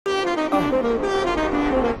We're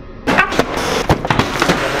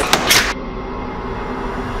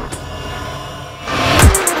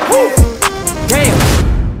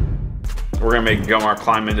gonna make Gilmar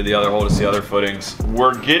climb into the other hole to see other footings.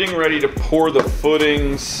 We're getting ready to pour the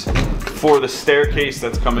footings for the staircase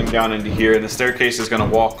that's coming down into here, and the staircase is gonna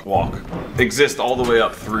exist all the way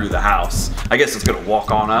up through the house. I guess it's gonna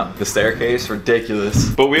walk on up the staircase, ridiculous.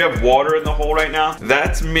 But we have water in the hole right now.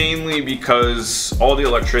 That's mainly because all the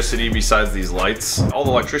electricity besides these lights, all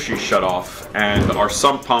the electricity is shut off, and our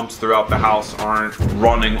sump pumps throughout the house aren't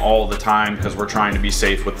running all the time because we're trying to be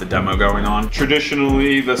safe with the demo going on.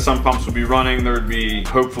 Traditionally, the sump pumps would be running, there would be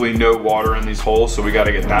hopefully no water in these holes, so we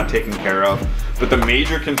gotta get that taken care of. But the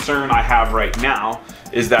major concern I have right now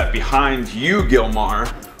is that behind you,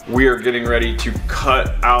 Gilmar, we are getting ready to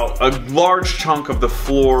cut out a large chunk of the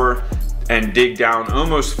floor and dig down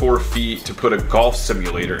almost 4 feet to put a golf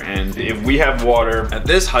simulator in. If we have water at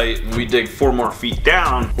this height and we dig 4 more feet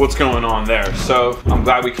down, what's going on there? So I'm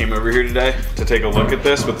glad we came over here today to take a look at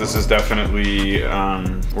this, but this is definitely,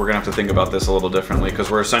 we're gonna have to think about this a little differently because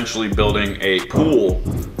we're essentially building a pool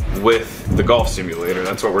with the golf simulator.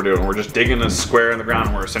 That's what we're doing. We're just digging a square in the ground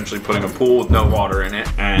and we're essentially putting a pool with no water in it,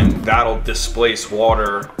 and that'll displace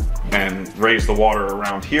water and raise the water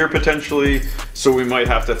around here potentially. So we might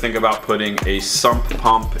have to think about putting a sump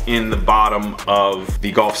pump in the bottom of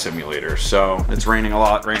the golf simulator. So it's raining a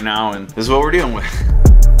lot right now and this is what we're dealing with.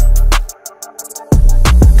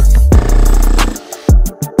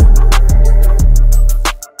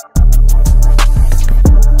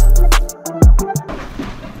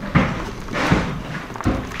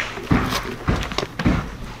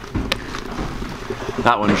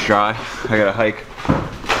 That one's dry. I gotta hike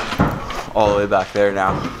all the way back there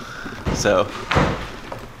now. So,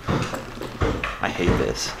 I hate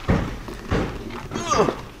this.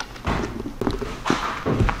 Ugh.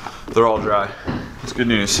 They're all dry. It's good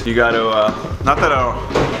news. You gotta, not that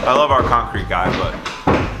I love our concrete guy,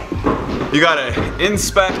 but you gotta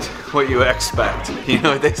inspect what you expect. You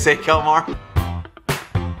know what they say, Gilmar?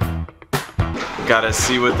 Gotta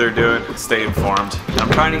see what they're doing, stay informed. I'm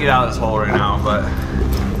trying to get out of this hole right now, but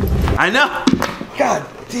I know. God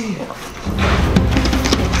damn.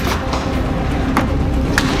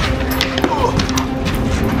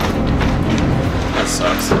 That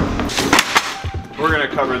sucks. We're gonna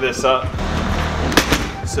cover this up.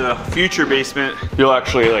 So future basement, you'll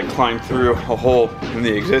actually like climb through a hole in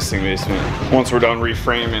the existing basement. Once we're done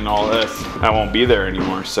reframing all this, that won't be there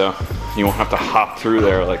anymore. So you won't have to hop through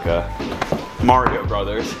there like a Mario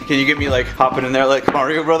Brothers. Can you get me like hopping in there like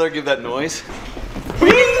Mario Brother? Give that noise.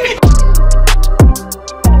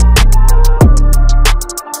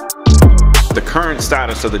 The current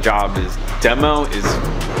status of the job is demo is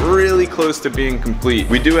really close to being complete.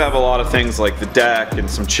 We do have a lot of things like the deck and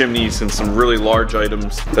some chimneys and some really large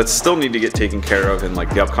items that still need to get taken care of in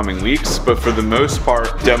like the upcoming weeks, but for the most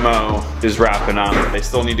part, demo is wrapping up. They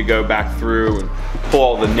still need to go back through and pull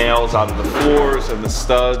all the nails out of the floors and the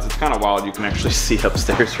studs. It's kind of wild, you can actually see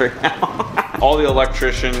upstairs right now. All the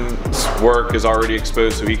electrician's work is already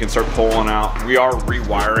exposed so he can start pulling out. We are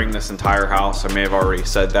rewiring this entire house. I may have already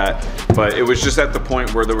said that, but it was just at the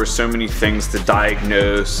point where there were so many things to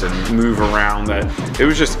diagnose and move around that it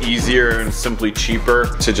was just easier and simply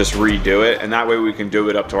cheaper to just redo it, and that way we can do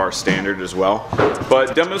it up to our standard as well.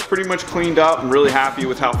 But demo's pretty much cleaned up. I'm really happy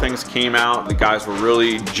with how things came out. The guys were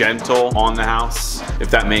really gentle on the house, if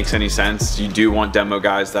that makes any sense. You do want demo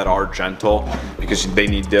guys that are gentle because they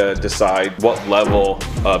need to decide what level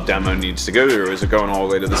of demo needs to go to. Is it going all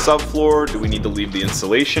the way to the subfloor? Do we need to leave the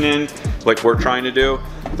insulation in like we're trying to do?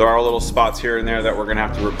 There are little spots here and there that we're gonna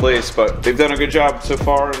have to replace, but they've done a good job so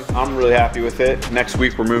far and I'm really happy with it. Next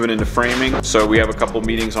week we're moving into framing, so we have a couple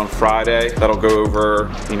meetings on Friday that'll go over,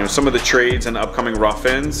 you know, some of the trades and upcoming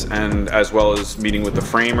rough-ins, and as well as meeting with the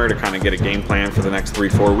framer to kind of get a game plan for the next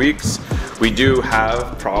 3-4 weeks. We do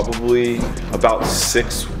have probably about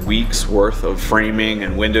 6 weeks worth of framing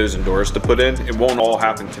and windows and doors to put in. It won't all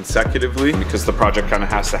happen consecutively because the project kind of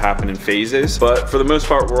has to happen in phases, but for the most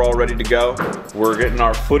part we're all ready to go. We're getting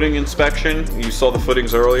our footing inspection. You saw the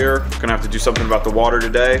footings earlier. Gonna have to do something about the water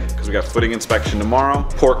today because we got footing inspection tomorrow.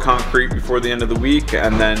 Pour concrete before the end of the week,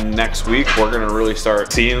 and then next week we're gonna really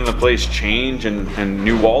start seeing the place change and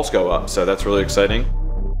new walls go up, so that's really exciting.